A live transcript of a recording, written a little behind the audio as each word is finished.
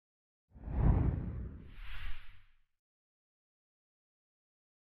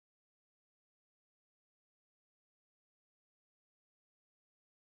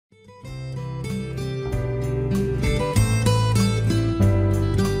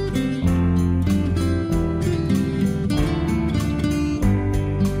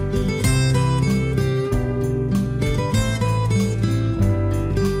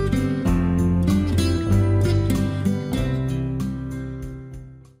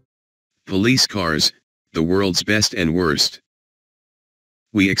Police cars, the world's best and worst.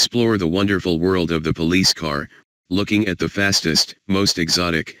 We explore the wonderful world of the police car, looking at the fastest, most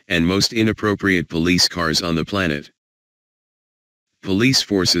exotic, and most inappropriate police cars on the planet. Police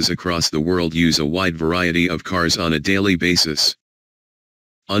forces across the world use a wide variety of cars on a daily basis.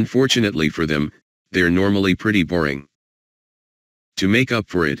 Unfortunately for them, they're normally pretty boring. To make up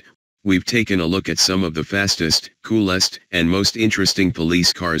for it, we've taken a look at some of the fastest, coolest, and most interesting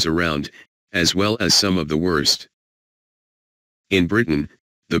police cars around, as well as some of the worst. In Britain,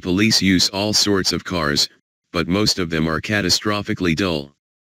 the police use all sorts of cars, but most of them are catastrophically dull.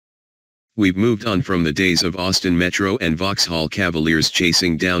 We've moved on from the days of Austin Metro and Vauxhall Cavaliers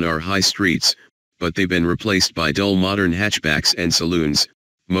chasing down our high streets, but they've been replaced by dull modern hatchbacks and saloons,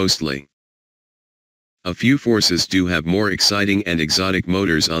 mostly. A few forces do have more exciting and exotic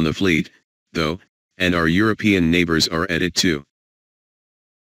motors on the fleet, though, and our European neighbors are at it too.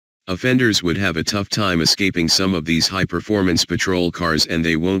 Offenders would have a tough time escaping some of these high-performance patrol cars, and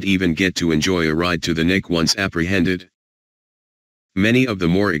they won't even get to enjoy a ride to the Nick once apprehended. Many of the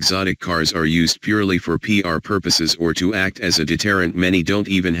more exotic cars are used purely for PR purposes or to act as a deterrent. Many don't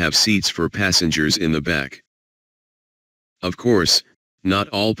even have seats for passengers in the back. Of course, not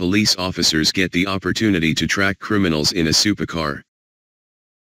all police officers get the opportunity to track criminals in a supercar.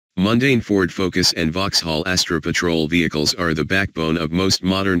 Mundane Ford Focus and Vauxhall Astra patrol vehicles are the backbone of most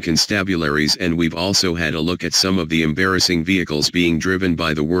modern constabularies, and we've also had a look at some of the embarrassing vehicles being driven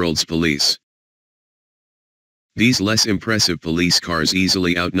by the world's police. These less impressive police cars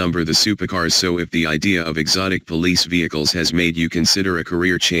easily outnumber the supercars, so if the idea of exotic police vehicles has made you consider a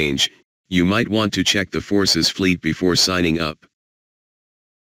career change, you might want to check the force's fleet before signing up.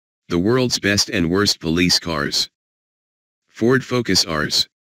 The world's best and worst police cars. Ford Focus Rs.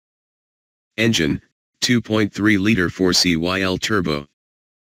 Engine, 2.3-liter 4CYL turbo.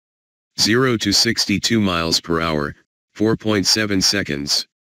 0 to 62 miles per hour, 4.7 seconds.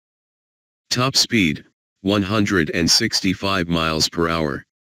 Top speed, 165 miles per hour.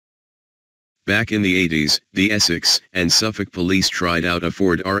 Back in the 80s, the Essex and Suffolk police tried out a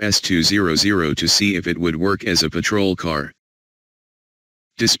Ford RS200 to see if it would work as a patrol car.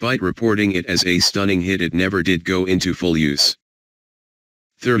 Despite reporting it as a stunning hit, it never did go into full use.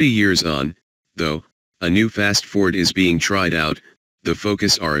 30 years on, though, a new fast Ford is being tried out, the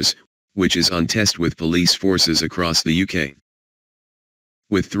Focus Rs, which is on test with police forces across the UK.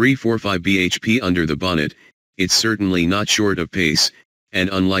 With 345 bhp under the bonnet, it's certainly not short of pace, and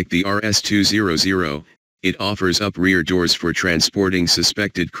unlike the RS200, it offers up rear doors for transporting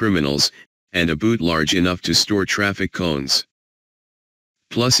suspected criminals, and a boot large enough to store traffic cones.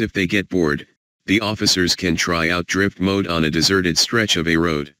 Plus, if they get bored, the officers can try out drift mode on a deserted stretch of a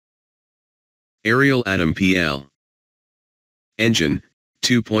road. Ariel Atom PL. Engine,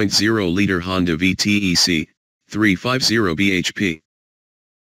 2.0-liter Honda VTEC, 350 bhp.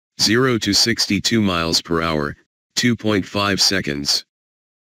 0 to 62 miles per hour, 2.5 seconds.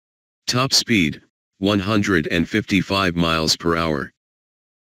 Top speed, 155 miles per hour.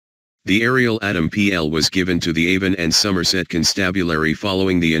 The Ariel Atom PL was given to the Avon and Somerset Constabulary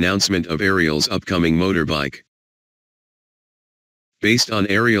following the announcement of Ariel's upcoming motorbike. Based on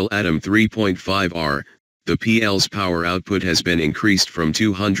Ariel Atom 3.5R, the PL's power output has been increased from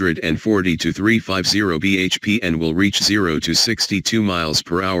 240 to 350 bhp and will reach 0 to 62 miles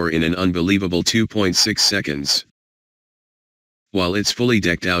per hour in an unbelievable 2.6 seconds. While it's fully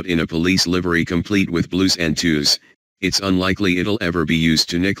decked out in a police livery complete with blues and twos, it's unlikely it'll ever be used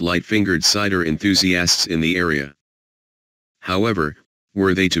to nick light-fingered cider enthusiasts in the area. However,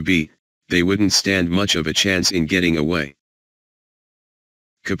 were they to be, they wouldn't stand much of a chance in getting away.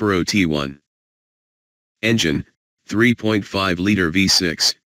 Caparo T1. Engine, 3.5-liter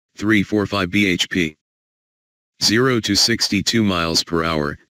V6, 345 bhp. 0 to 62 miles per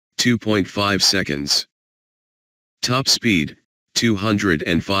hour, 2.5 seconds. Top speed,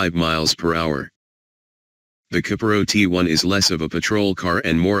 205 miles per hour. The Caparo T1 is less of a patrol car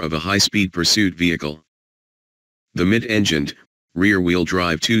and more of a high-speed pursuit vehicle. The mid-engined, rear-wheel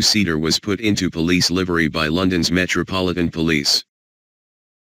drive two-seater was put into police livery by London's Metropolitan Police.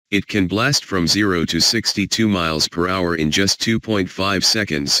 It can blast from 0 to 62 miles per hour in just 2.5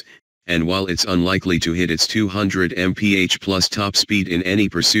 seconds, and while it's unlikely to hit its 200 mph plus top speed in any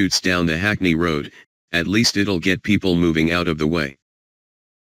pursuits down the Hackney Road, at least it'll get people moving out of the way.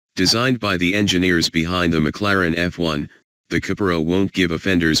 Designed by the engineers behind the McLaren F1, the Caparo won't give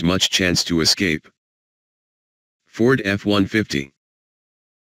offenders much chance to escape. Ford F-150.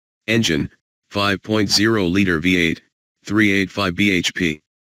 Engine, 5.0-liter V8, 385 bhp.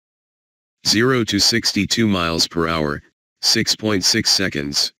 0 to 62 miles per hour, 6.6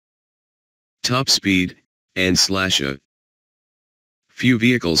 seconds. Top speed, and /A. Few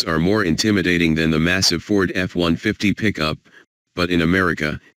vehicles are more intimidating than the massive Ford F-150 pickup, but in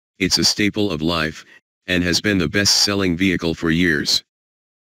America, it's a staple of life, and has been the best-selling vehicle for years.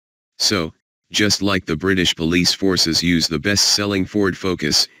 So, just like the British police forces use the best-selling Ford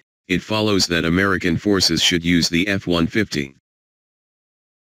Focus, it follows that American forces should use the F-150.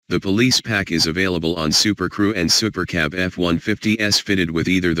 The police pack is available on Super Crew and Supercab F-150s fitted with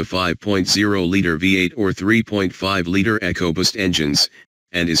either the 5.0-liter V8 or 3.5-liter EcoBoost engines,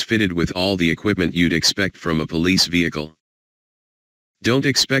 and is fitted with all the equipment you'd expect from a police vehicle. Don't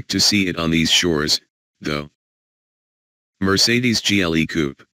expect to see it on these shores, though. Mercedes GLE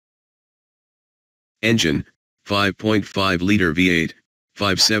Coupe. Engine, 5.5-liter V8,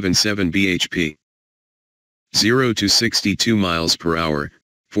 577 bhp. 0 to 62 miles per hour,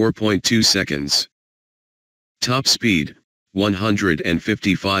 4.2 seconds. Top speed,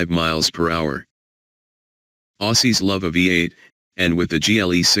 155 miles per hour. Aussies love a V8, and with the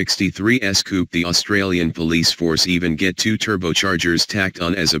GLE 63S Coupe the Australian police force even get 2 turbochargers tacked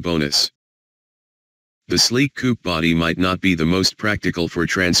on as a bonus. The sleek coupe body might not be the most practical for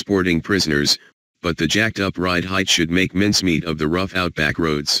transporting prisoners, but the jacked-up ride height should make mincemeat of the rough outback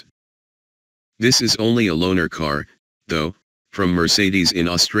roads. This is only a loaner car, though, from Mercedes in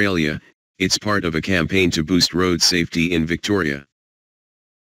Australia, it's part of a campaign to boost road safety in Victoria.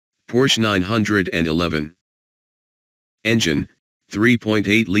 Porsche 911. Engine,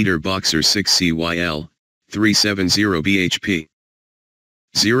 3.8-liter Boxer 6CYL, 370 bhp.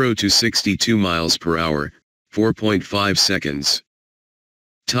 0 to 62 miles per hour, 4.5 seconds.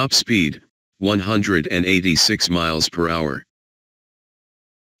 Top speed, 186 miles per hour.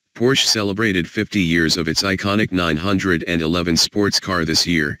 Porsche celebrated 50 years of its iconic 911 sports car this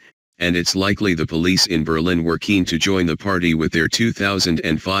year, and it's likely the police in Berlin were keen to join the party with their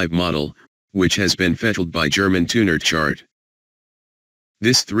 2005 model, which has been fettled by German tuner Chart.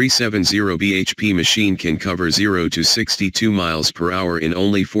 This 370 bhp machine can cover 0 to 62 miles per hour in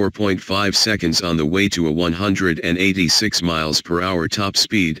only 4.5 seconds on the way to a 186 miles per hour top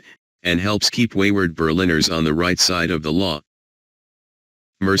speed, and helps keep wayward Berliners on the right side of the law.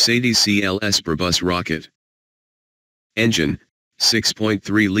 Mercedes CLS Brabus Rocket. Engine,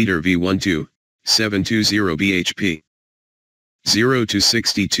 6.3-liter V12, 720 bhp. 0 to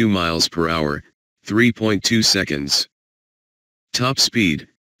 62 miles per hour, 3.2 seconds. Top speed,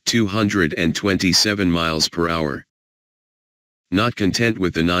 227 miles per hour. Not content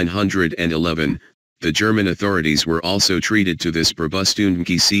with the 911, the German authorities were also treated to this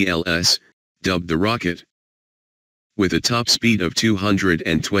Brabus-Tunke CLS, dubbed the Rocket. With a top speed of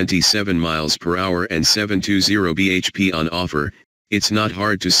 227 miles per hour and 720 bhp on offer, it's not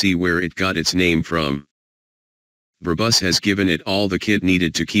hard to see where it got its name from. Brabus has given it all the kit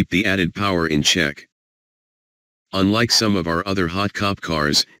needed to keep the added power in check. Unlike some of our other hot cop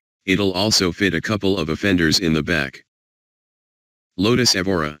cars, it'll also fit a couple of offenders in the back. Lotus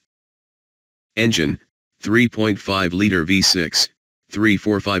Evora. Engine, 3.5-liter V6,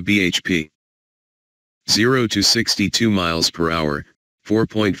 345 bhp. 0 to 62 miles per hour,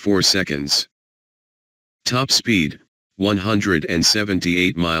 4.4 seconds. Top speed,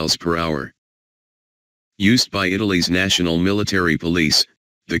 178 miles per hour. Used by Italy's National Military Police,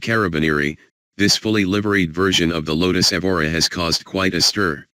 the Carabinieri, this fully liveried version of the Lotus Evora has caused quite a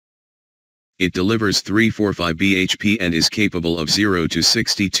stir. It delivers 345 bhp and is capable of 0 to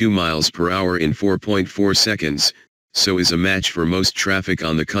 62 miles per hour in 4.4 seconds, so is a match for most traffic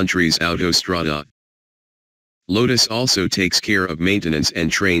on the country's autostrada. Lotus also takes care of maintenance and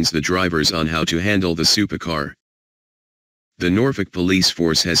trains the drivers on how to handle the supercar. The Norfolk Police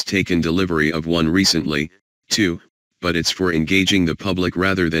Force has taken delivery of one recently, too, but it's for engaging the public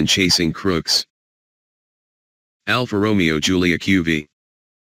rather than chasing crooks. Alfa Romeo Giulia QV.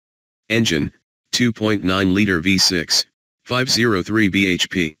 Engine, 2.9-liter V6, 503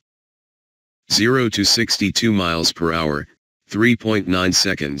 bhp. 0 to 62 miles per hour, 3.9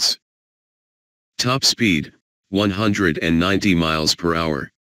 seconds. Top speed, 190 miles per hour.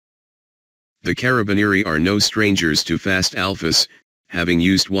 The Carabinieri are no strangers to fast Alfas, having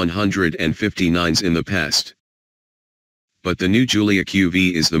used 159s in the past. But the new Giulia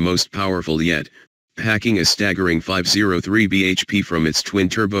QV is the most powerful yet, packing a staggering 503 bhp from its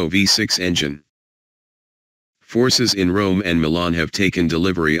twin-turbo V6 engine. Forces in Rome and Milan have taken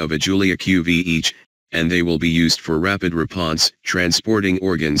delivery of a Giulia QV each, and they will be used for rapid response, transporting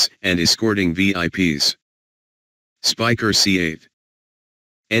organs, and escorting VIPs. Spyker C8.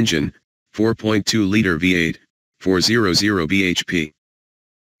 Engine, 4.2-liter V8, 400 bhp.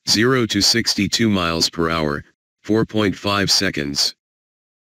 0 to 62 miles per hour, 4.5 seconds.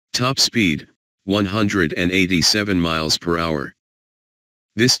 Top speed, 187 miles per hour.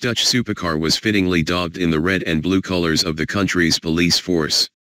 This Dutch supercar was fittingly daubed in the red and blue colors of the country's police force.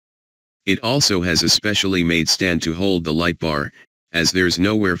 It also has a specially made stand to hold the light bar, as there's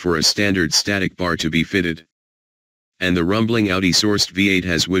nowhere for a standard static bar to be fitted. And the rumbling Audi-sourced V8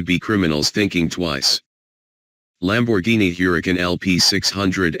 has would-be criminals thinking twice. Lamborghini Huracan LP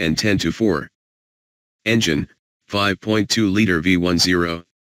 610-4. Engine, 5.2-liter V10.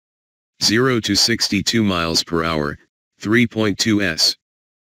 0 to 62 miles per hour, 3.2 s.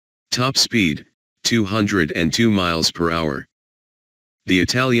 Top speed, 202 miles per hour. The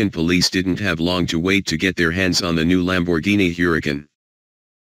Italian police didn't have long to wait to get their hands on the new Lamborghini Huracan.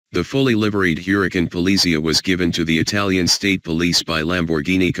 The fully liveried Huracan Polizia was given to the Italian state police by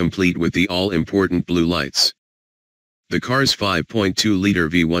Lamborghini, complete with the all-important blue lights. The car's 5.2-liter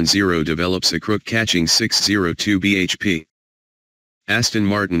V10 develops a crook-catching 602 bhp. Aston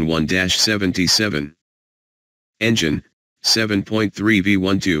Martin 1-77. Engine, 7.3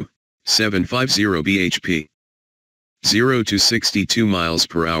 V12, 750 bhp. 0 to 62 miles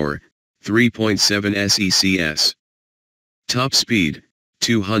per hour, 3.7 secs. Top speed,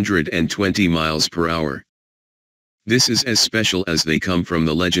 220 miles per hour. This is as special as they come from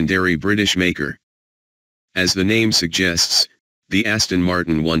the legendary British maker. As the name suggests, the Aston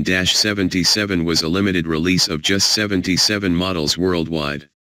Martin 1-77 was a limited release of just 77 models worldwide.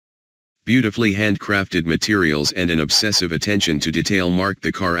 Beautifully handcrafted materials and an obsessive attention to detail mark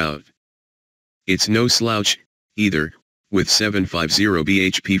the car out. It's no slouch, either, with 750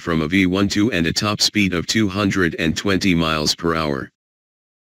 bhp from a V12 and a top speed of 220 miles per hour.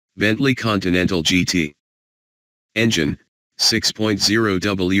 Bentley Continental GT. Engine, 6.0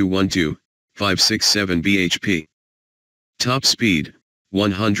 W12, 567 bhp. Top speed,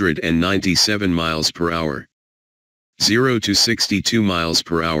 197 miles per hour. 0 to 62 miles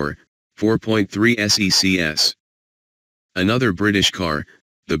per hour, 4.3 secs. Another British car,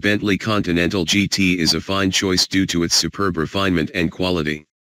 the Bentley Continental GT is a fine choice due to its superb refinement and quality.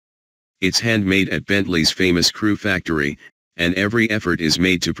 It's handmade at Bentley's famous Crewe factory, and every effort is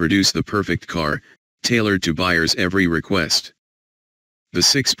made to produce the perfect car, tailored to buyers' every request. The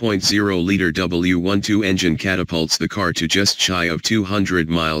 6.0-liter W12 engine catapults the car to just shy of 200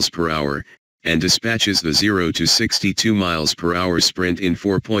 miles per hour, and dispatches the 0 to 62 miles per hour sprint in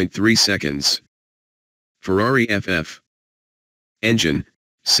 4.3 seconds. Ferrari FF. Engine,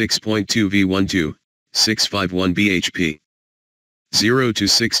 6.2 V12, 651 bhp. 0 to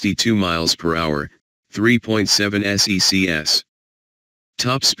 62 miles per hour, 3.7 secs.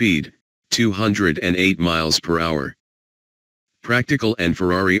 Top speed, 208 miles per hour. Practical and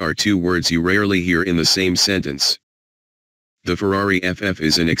Ferrari are two words you rarely hear in the same sentence. The Ferrari FF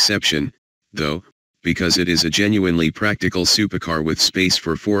is an exception, though, because it is a genuinely practical supercar with space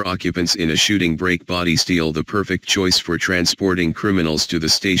for 4 occupants in a shooting brake body steel, the perfect choice for transporting criminals to the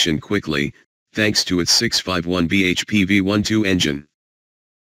station quickly, thanks to its 651 bhp V12 engine.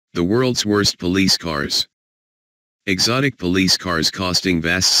 The world's worst police cars. Exotic police cars costing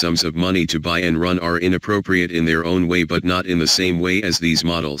vast sums of money to buy and run are inappropriate in their own way, but not in the same way as these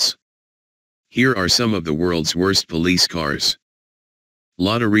models. Here are some of the world's worst police cars.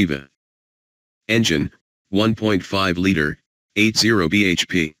 Lotta Riva. Engine, 1.5-liter, 80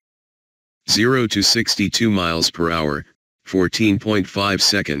 bhp. 0 to 62 miles per hour, 14.5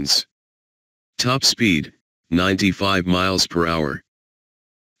 seconds. Top speed, 95 miles per hour.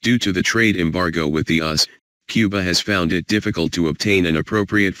 Due to the trade embargo with the US, Cuba has found it difficult to obtain an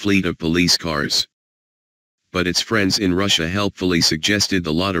appropriate fleet of police cars. But its friends in Russia helpfully suggested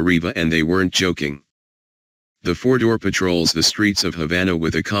the Lotta Riva, and they weren't joking. The 4-door patrols the streets of Havana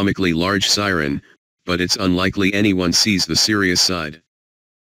with a comically large siren, but it's unlikely anyone sees the serious side.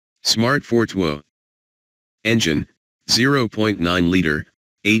 Smart Fortwo. Engine, 0.9-liter,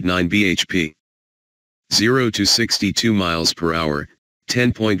 89 bhp. 0 to 62 miles per hour,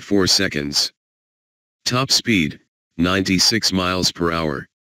 10.4 seconds. Top speed, 96 miles per hour.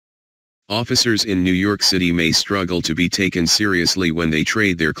 Officers in New York City may struggle to be taken seriously when they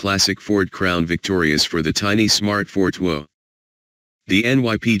trade their classic Ford Crown Victorias for the tiny Smart Fortwo. The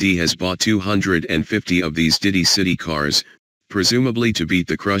NYPD has bought 250 of these Diddy City cars, presumably to beat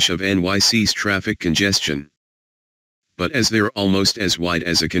the crush of NYC's traffic congestion. But as they're almost as wide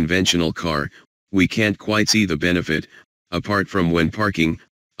as a conventional car, we can't quite see the benefit, apart from when parking,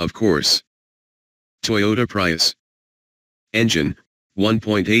 of course. Toyota Prius. Engine,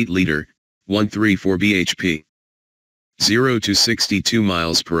 1.8-liter, 134 bhp. 0 to 62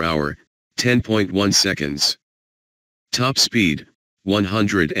 miles per hour, 10.1 seconds. Top speed,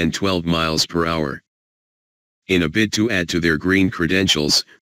 112 miles per hour. In a bid to add to their green credentials,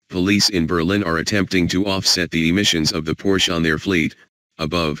 Police in Berlin are attempting to offset the emissions of the Porsche on their fleet,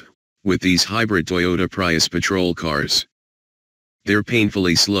 above, with these hybrid Toyota Prius patrol cars. They're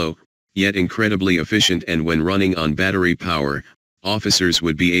painfully slow, yet incredibly efficient, and when running on battery power, officers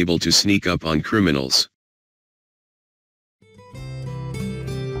would be able to sneak up on criminals.